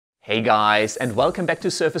Hey guys, and welcome back to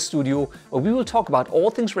Surface Studio, where we will talk about all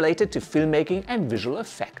things related to filmmaking and visual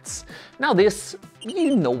effects. Now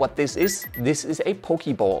you know what this is. This is a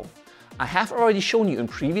Pokeball. I have already shown you in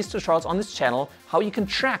previous tutorials on this channel how you can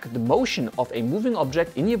track the motion of a moving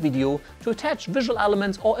object in your video to attach visual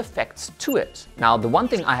elements or effects to it. Now the one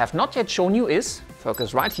thing I have not yet shown you is,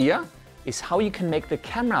 focus right here, is how you can make the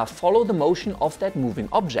camera follow the motion of that moving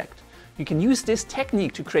object. You can use this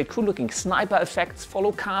technique to create cool looking sniper effects,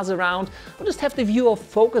 follow cars around, or just have the viewer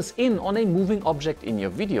focus in on a moving object in your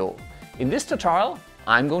video. In this tutorial,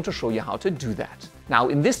 I'm going to show you how to do that. Now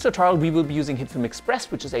in this tutorial we will be using HitFilm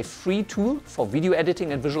Express, which is a free tool for video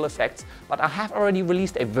editing and visual effects, but I have already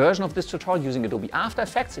released a version of this tutorial using Adobe After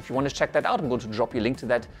Effects. If you want to check that out, I'm going to drop you a link to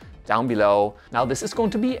that down below. Now this is going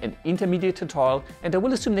to be an intermediate tutorial, and I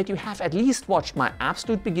will assume that you have at least watched my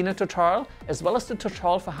absolute beginner tutorial as well as the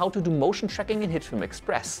tutorial for how to do motion tracking in HitFilm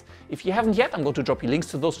Express. If you haven't yet, I'm going to drop you links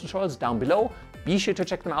to those tutorials down below. Be sure to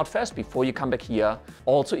check them out first before you come back here.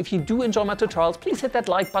 Also, if you do enjoy my tutorials, please hit that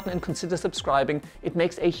like button and consider subscribing. It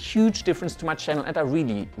makes a huge difference to my channel and I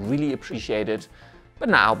really appreciate it. But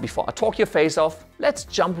now, before I talk your face off, let's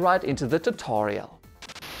jump right into the tutorial.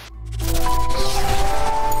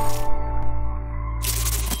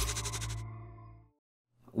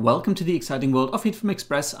 Welcome to the exciting world of HitFilm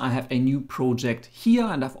Express. I have a new project here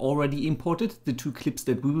and I've already imported the two clips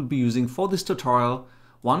that we will be using for this tutorial.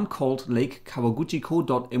 One called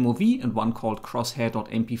lakekawaguchiko.mov and one called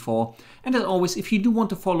crosshair.mp4. And as always, if you do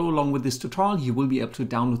want to follow along with this tutorial, you will be able to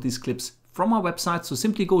download these clips from our website. So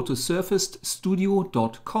simply go to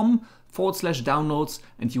surfacedstudio.com/downloads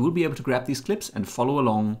and you will be able to grab these clips and follow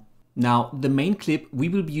along. Now, the main clip we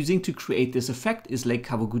will be using to create this effect is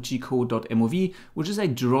lakekawaguchiko.mov, which is a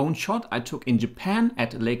drone shot I took in Japan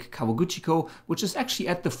at Lake Kawaguchiko, which is actually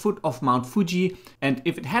at the foot of Mount Fuji. And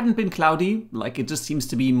if it hadn't been cloudy, like it just seems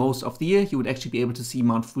to be most of the year, you would actually be able to see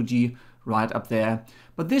Mount Fuji right up there.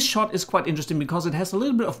 But this shot is quite interesting because it has a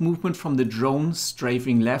little bit of movement from the drone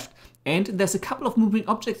strafing left. And there's a couple of moving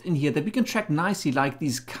objects in here that we can track nicely, like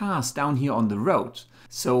these cars down here on the road.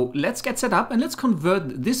 So let's get set up and let's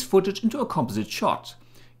convert this footage into a composite shot.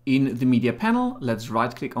 In the media panel, let's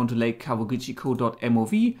right click onto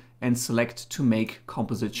lakekawaguchiko.mov and select to make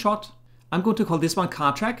composite shot. I'm going to call this one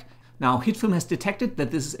car track. Now HitFilm has detected that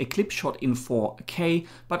this is a clip shot in 4K,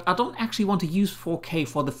 but I don't actually want to use 4K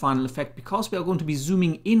for the final effect because we are going to be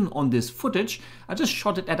zooming in on this footage. I just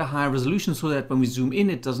shot it at a higher resolution so that when we zoom in,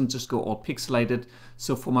 it doesn't just go all pixelated.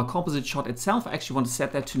 So for my composite shot itself, I actually want to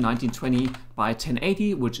set that to 1920 by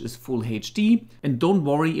 1080, which is full HD. And don't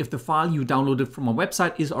worry if the file you downloaded from my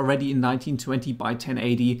website is already in 1920 by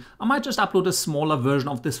 1080. I might just upload a smaller version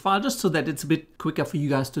of this file just so that it's a bit quicker for you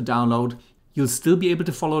guys to download. You'll still be able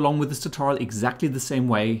to follow along with this tutorial exactly the same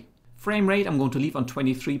way. Frame rate I'm going to leave on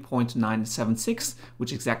 23.976,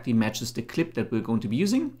 which exactly matches the clip that we're going to be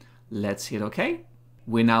using. Let's hit OK.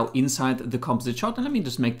 We're now inside the composite shot, and let me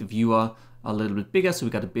just make the viewer a little bit bigger so we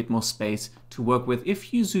got a bit more space to work with.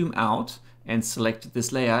 If you zoom out and select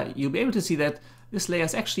this layer, you'll be able to see that this layer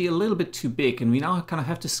is actually a little bit too big, and we now kind of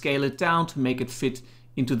have to scale it down to make it fit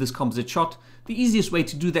into this composite shot. The easiest way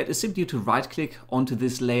to do that is simply to right click onto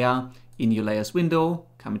this layer in your layers window,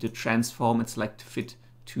 come into transform and select fit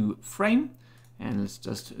to frame, and let's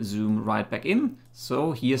just zoom right back in.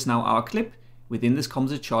 So here's now our clip within this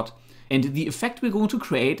composite shot, and the effect we're going to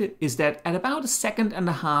create is that at about 1.5 seconds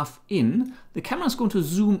in, the camera is going to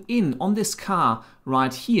zoom in on this car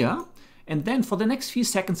right here, and then for the next few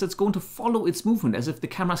seconds it's going to follow its movement as if the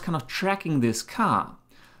camera is kind of tracking this car.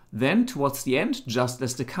 Then towards the end, just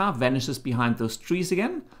as the car vanishes behind those trees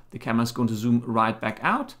again, the camera is going to zoom right back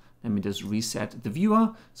out. Let me just reset the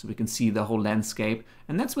viewer so we can see the whole landscape,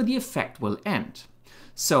 and that's where the effect will end.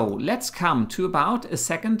 So let's come to about 1.5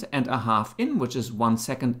 seconds in, which is 1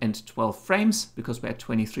 second and 12 frames, because we're at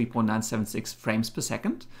 23.976 frames per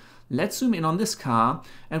second. Let's zoom in on this car,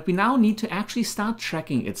 and we now need to actually start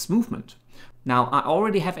tracking its movement. Now, I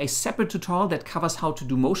already have a separate tutorial that covers how to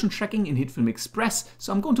do motion tracking in HitFilm Express,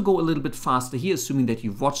 so I'm going to go a little bit faster here, assuming that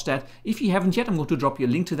you've watched that. If you haven't yet, I'm going to drop you a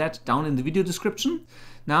link to that down in the video description.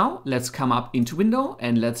 Now, let's come up into Window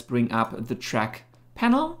and let's bring up the track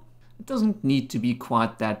panel. It doesn't need to be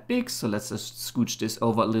quite that big, so let's just scooch this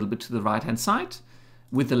over a little bit to the right-hand side.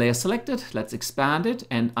 With the layer selected, let's expand it,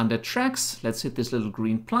 and under Tracks, let's hit this little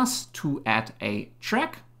green plus to add a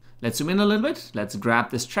track. Let's zoom in a little bit. Let's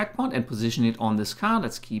grab this track point and position it on this car.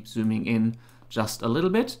 Let's keep zooming in just a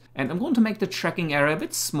little bit. And I'm going to make the tracking area a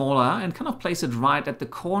bit smaller and kind of place it right at the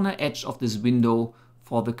corner edge of this window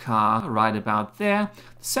for the car, right about there.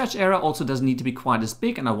 The search area also doesn't need to be quite as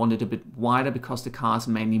big, and I want it a bit wider because the car is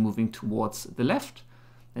mainly moving towards the left.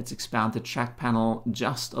 Let's expand the track panel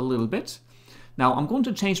just a little bit. Now I'm going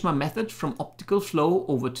to change my method from optical flow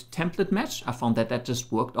over to template match. I found that that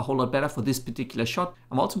just worked a whole lot better for this particular shot.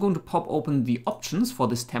 I'm also going to pop open the options for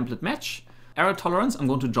this template match. Error tolerance I'm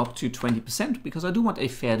going to drop to 20% because I do want a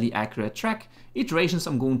fairly accurate track. Iterations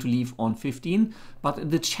I'm going to leave on 15,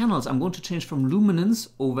 but the channels I'm going to change from luminance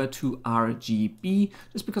over to RGB,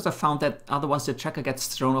 just because I found that otherwise the tracker gets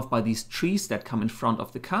thrown off by these trees that come in front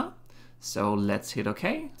of the car. So let's hit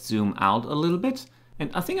OK, zoom out a little bit.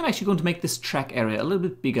 And I think I'm actually going to make this track area a little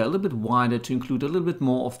bit bigger, a little bit wider to include a little bit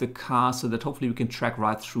more of the car so that hopefully we can track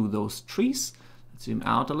right through those trees. Let's zoom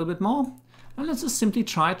out a little bit more. And let's just simply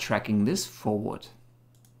try tracking this forward.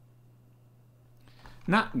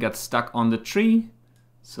 Now, got stuck on the tree.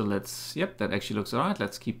 So let's, yep, that actually looks all right.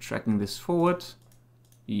 Let's keep tracking this forward.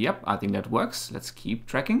 Yep, I think that works. Let's keep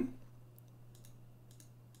tracking.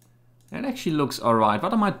 That actually looks all right.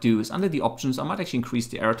 What I might do is under the options, I might actually increase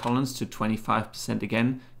the error tolerance to 25%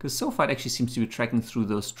 again, because so far it actually seems to be tracking through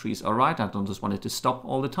those trees all right. I don't just want it to stop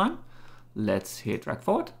all the time. Let's hit drag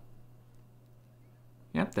forward.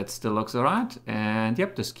 Yep, that still looks all right. And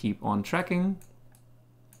yep, just keep on tracking.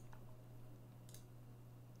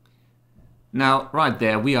 Now, right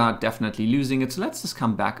there, we are definitely losing it. So let's just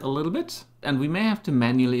come back a little bit. And we may have to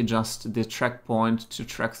manually adjust the track point to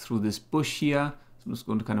track through this bush here. So I'm just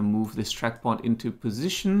going to kind of move this track point into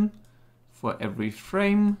position for every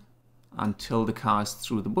frame until the car is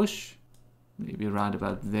through the bush. Maybe right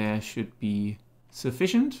about there should be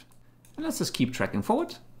sufficient. And let's just keep tracking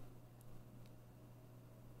forward.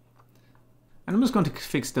 And I'm just going to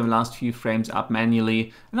fix the last few frames up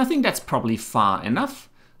manually. And I think that's probably far enough.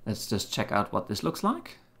 Let's just check out what this looks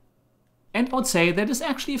like. And I would say that is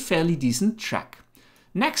actually a fairly decent track.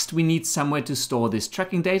 Next, we need somewhere to store this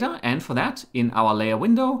tracking data. And for that, in our layer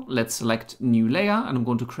window, let's select new layer. And I'm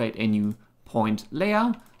going to create a new point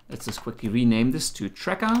layer. Let's just quickly rename this to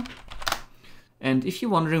tracker. And if you're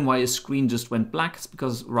wondering why your screen just went black, it's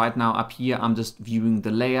because right now up here, I'm just viewing the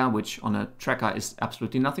layer, which on a tracker is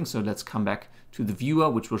absolutely nothing. So let's come back to the viewer,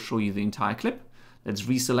 which will show you the entire clip. Let's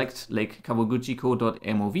reselect Lake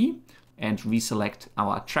Kawaguchiko.mov and reselect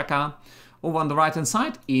our tracker. Over on the right-hand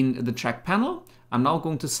side in the track panel, I'm now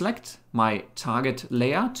going to select my target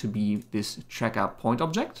layer to be this tracker point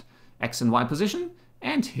object, X and Y position,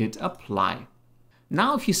 and hit apply.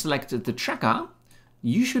 Now, if you selected the tracker,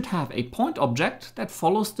 you should have a point object that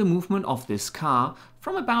follows the movement of this car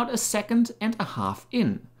from about 1.5 seconds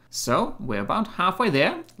in. So we're about halfway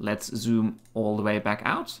there. Let's zoom all the way back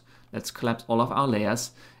out. Let's collapse all of our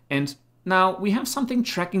layers. And now we have something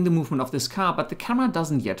tracking the movement of this car, but the camera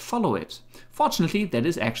doesn't yet follow it. Fortunately, that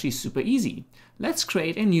is actually super easy. Let's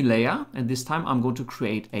create a new layer. And this time I'm going to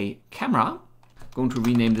create a camera. I'm going to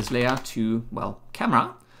rename this layer to, well,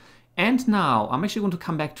 camera. And now I'm actually going to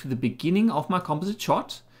come back to the beginning of my composite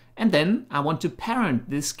shot. And then I want to parent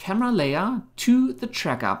this camera layer to the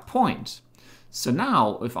tracker point. So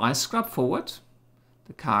now if I scrub forward,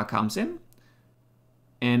 the car comes in.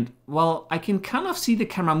 And well, I can kind of see the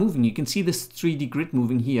camera moving. You can see this 3D grid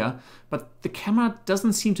moving here, but the camera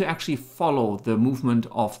doesn't seem to actually follow the movement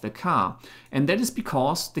of the car. And that is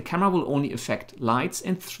because the camera will only affect lights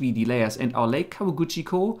and 3D layers. And our Lake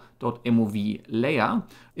Kawaguchiko.mov layer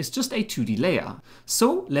is just a 2D layer.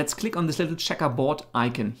 So let's click on this little checkerboard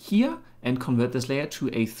icon here and convert this layer to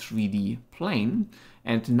a 3D plane.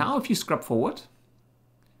 And now if you scrub forward,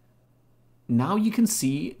 now you can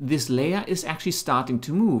see this layer is actually starting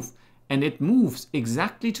to move, and it moves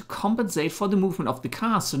exactly to compensate for the movement of the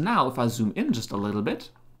car. So now if I zoom in just a little bit,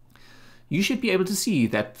 you should be able to see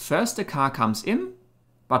that first the car comes in,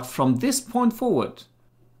 but from this point forward,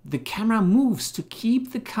 the camera moves to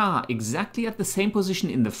keep the car exactly at the same position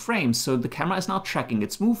in the frame. So the camera is now tracking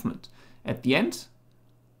its movement. At the end,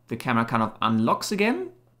 the camera kind of unlocks again,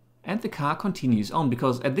 and the car continues on,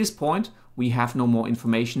 because at this point, we have no more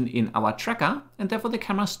information in our tracker, and therefore the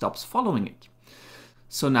camera stops following it.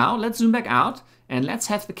 So now let's zoom back out and let's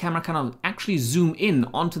have the camera kind of actually zoom in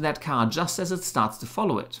onto that car just as it starts to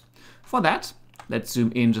follow it. For that, let's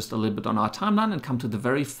zoom in just a little bit on our timeline and come to the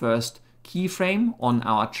very first keyframe on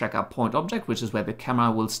our tracker point object, which is where the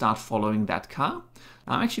camera will start following that car.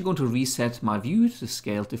 Now I'm actually going to reset my view to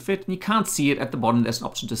scale to fit. And you can't see it at the bottom. There's an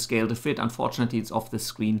option to scale to fit. Unfortunately, it's off the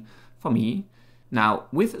screen for me. Now,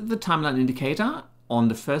 with the timeline indicator on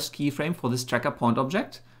the first keyframe for this tracker point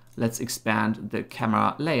object, let's expand the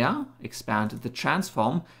camera layer, expand the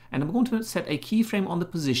transform, and I'm going to set a keyframe on the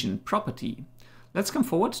position property. Let's come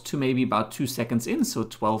forward to maybe about 2 seconds in, so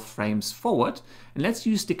 12 frames forward. And let's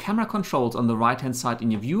use the camera controls on the right-hand side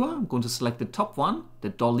in your viewer. I'm going to select the top one, the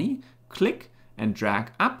dolly, click, and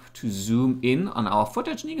drag up to zoom in on our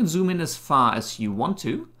footage. And you can zoom in as far as you want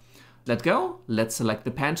to. Let go. Let's select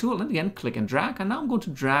the pan tool and again click and drag. And now I'm going to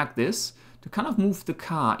drag this to kind of move the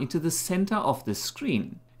car into the center of the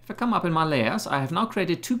screen. If I come up in my layers, I have now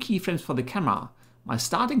created 2 keyframes for the camera. My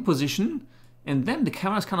starting position, and then the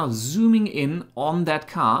camera is kind of zooming in on that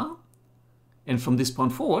car. And from this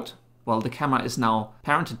point forward, well, the camera is now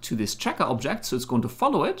parented to this tracker object, so it's going to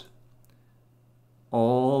follow it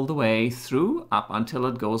all the way through up until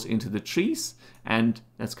it goes into the trees. And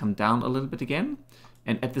let's come down a little bit again.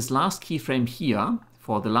 And at this last keyframe here,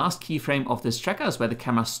 for the last keyframe of this tracker is where the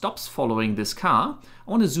camera stops following this car, I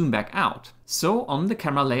want to zoom back out. So on the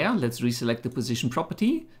camera layer, let's reselect the position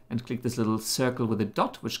property and click this little circle with a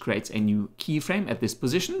dot, which creates a new keyframe at this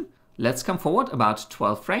position. Let's come forward about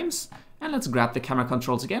 12 frames and let's grab the camera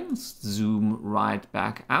controls again, zoom right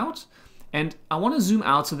back out. And I want to zoom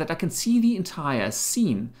out so that I can see the entire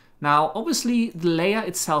scene. Now, obviously, the layer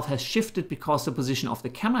itself has shifted because the position of the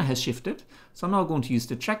camera has shifted. So I'm now going to use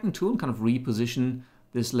the tracking tool and kind of reposition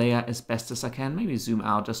this layer as best as I can. Maybe zoom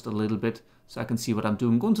out just a little bit so I can see what I'm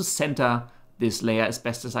doing. I'm going to center this layer as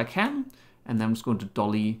best as I can. And then I'm just going to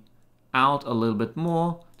dolly out a little bit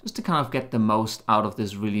more just to kind of get the most out of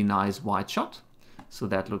this really nice wide shot. So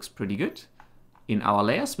that looks pretty good. In our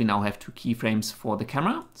layers, we now have 2 keyframes for the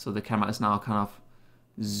camera. So the camera is now kind of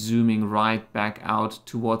zooming right back out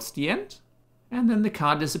towards the end. And then the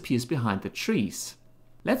car disappears behind the trees.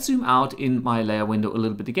 Let's zoom out in my layer window a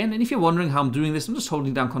little bit again. And if you're wondering how I'm doing this, I'm just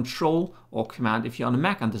holding down Control or Command. If you're on a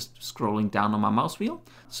Mac, I'm just scrolling down on my mouse wheel.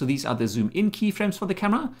 So these are the zoom in keyframes for the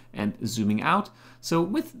camera and zooming out. So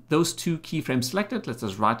with those 2 keyframes selected, let's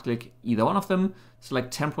just right click either one of them,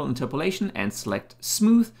 select temporal interpolation and select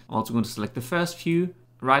smooth. I'm also going to select the first few,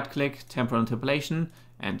 right click, temporal interpolation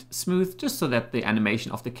and smooth, just so that the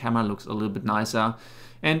animation of the camera looks a little bit nicer.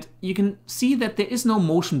 And you can see that there is no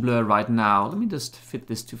motion blur right now. Let me just fit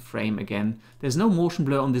this to frame again. There's no motion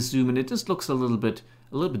blur on this zoom and it just looks a little bit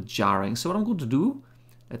jarring. So what I'm going to do,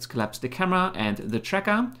 let's collapse the camera and the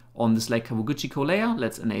tracker. On this Lake Kawaguchiko layer,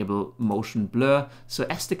 let's enable motion blur. So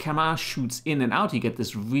as the camera shoots in and out, you get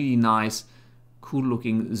this really nice, cool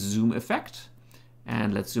looking zoom effect.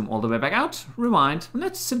 And let's zoom all the way back out, rewind, and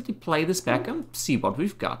let's simply play this back and see what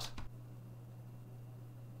we've got.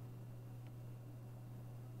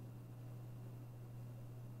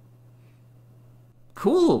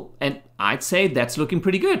 Cool, and I'd say that's looking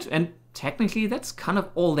pretty good. And technically, that's kind of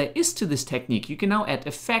all there is to this technique. You can now add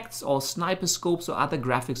effects or sniper scopes or other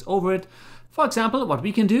graphics over it. For example, what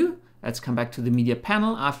we can do, let's come back to the media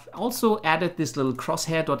panel. I've also added this little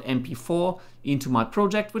crosshair.mp4 into my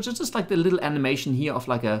project, which is just like the little animation here of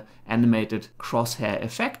like a animated crosshair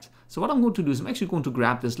effect. So what I'm going to do is I'm actually going to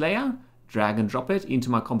grab this layer, drag and drop it into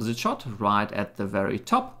my composite shot right at the very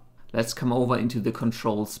top. Let's come over into the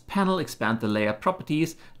controls panel, expand the layer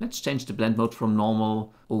properties. Let's change the blend mode from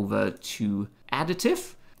normal over to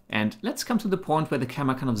additive. And let's come to the point where the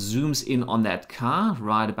camera kind of zooms in on that car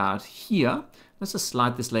right about here. Let's just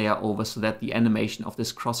slide this layer over so that the animation of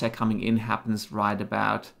this crosshair coming in happens right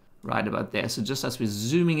about there. So just as we're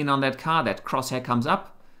zooming in on that car, that crosshair comes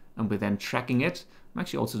up and we're then tracking it. I'm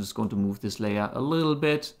actually also just going to move this layer a little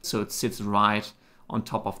bit so it sits right on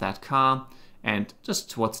top of that car. And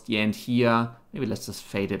just towards the end here, maybe let's just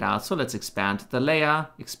fade it out. So let's expand the layer,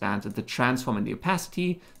 expand the transform and the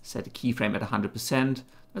opacity, set the keyframe at 100%.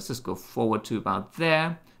 Let's just go forward to about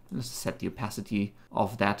there. And let's set the opacity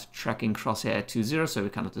of that tracking crosshair to 0. So we're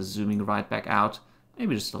kind of just zooming right back out,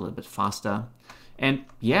 maybe just a little bit faster. And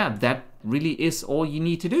yeah, that really is all you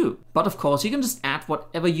need to do. But of course, you can just add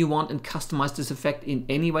whatever you want and customize this effect in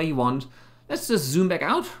any way you want. Let's just zoom back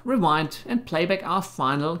out, rewind, and play back our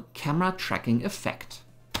final camera tracking effect.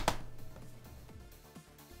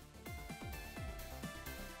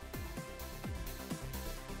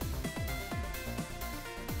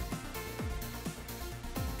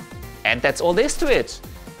 And that's all there is to it.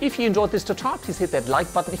 If you enjoyed this tutorial, please hit that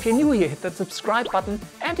like button. If you're new here, hit that subscribe button.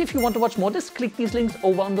 And if you want to watch more, just click these links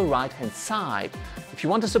over on the right hand side. If you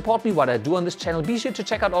want to support me, what I do on this channel, be sure to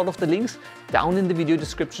check out all of the links down in the video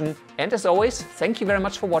description. And as always, thank you very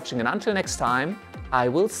much for watching. And until next time, I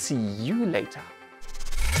will see you later.